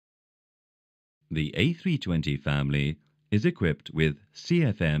The A320 family is equipped with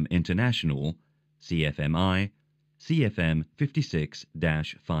CFM International, CFMI, CFM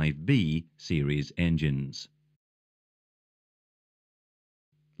 56-5B series engines.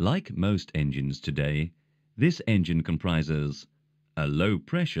 Like most engines today, this engine comprises a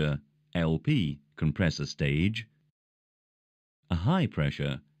low-pressure LP compressor stage, a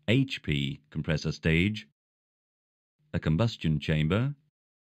high-pressure HP compressor stage, a combustion chamber,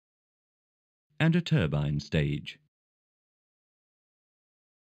 and a turbine stage.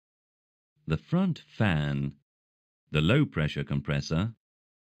 The front fan, the low-pressure compressor,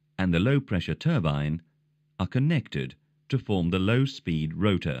 and the low-pressure turbine are connected to form the low-speed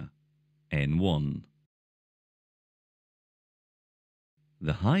rotor, N1.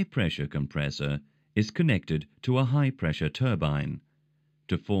 The high-pressure compressor is connected to a high-pressure turbine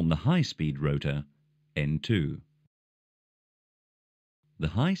to form the high-speed rotor, N2. The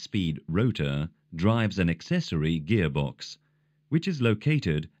high-speed rotor drives an accessory gearbox, which is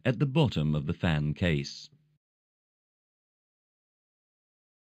located at the bottom of the fan case.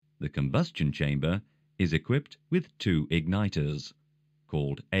 The combustion chamber is equipped with two igniters,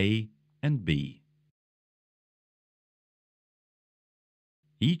 called A and B.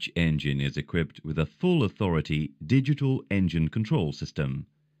 Each engine is equipped with a full authority digital engine control system,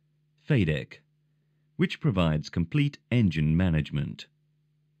 FADEC, which provides complete engine management.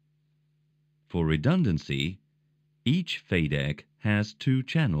 For redundancy, each FADEC has two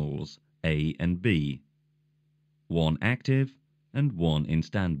channels, A and B, one active and one in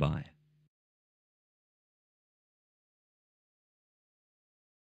standby.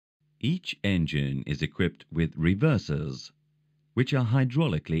 Each engine is equipped with reversers, which are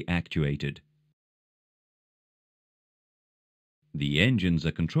hydraulically actuated. The engines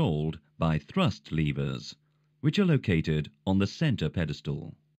are controlled by thrust levers, which are located on the center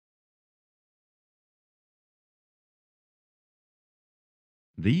pedestal.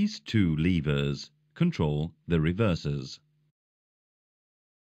 These two levers control the reversers.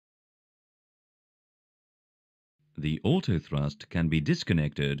 The autothrust can be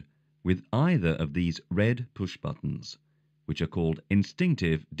disconnected with either of these red push buttons, which are called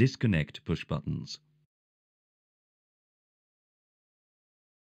instinctive disconnect push buttons.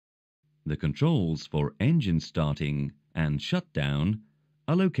 The controls for engine starting and shutdown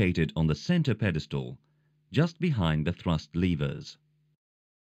are located on the center pedestal, just behind the thrust levers.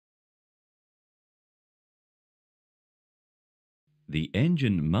 The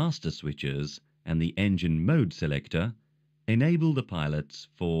engine master switches and the engine mode selector enable the pilots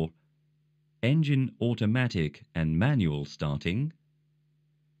for engine automatic and manual starting,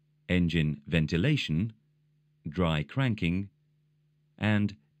 engine ventilation, dry cranking,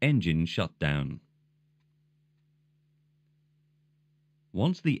 and engine shutdown.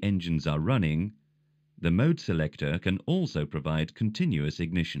 Once the engines are running, the mode selector can also provide continuous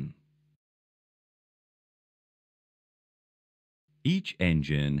ignition. Each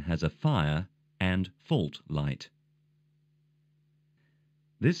engine has a fire and fault light.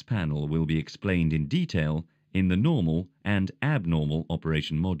 This panel will be explained in detail in the normal and abnormal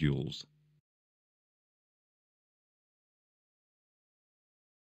operation modules.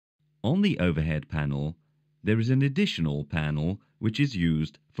 On the overhead panel, there is an additional panel which is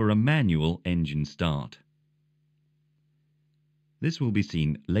used for a manual engine start. This will be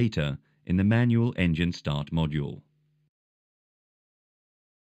seen later in the manual engine start module.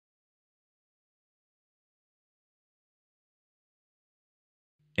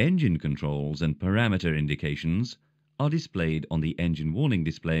 Engine controls and parameter indications are displayed on the engine warning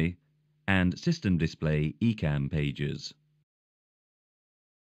display and system display ECAM pages.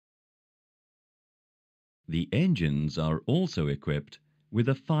 The engines are also equipped with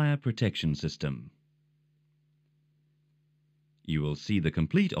a fire protection system. You will see the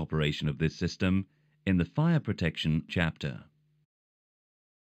complete operation of this system in the fire protection chapter.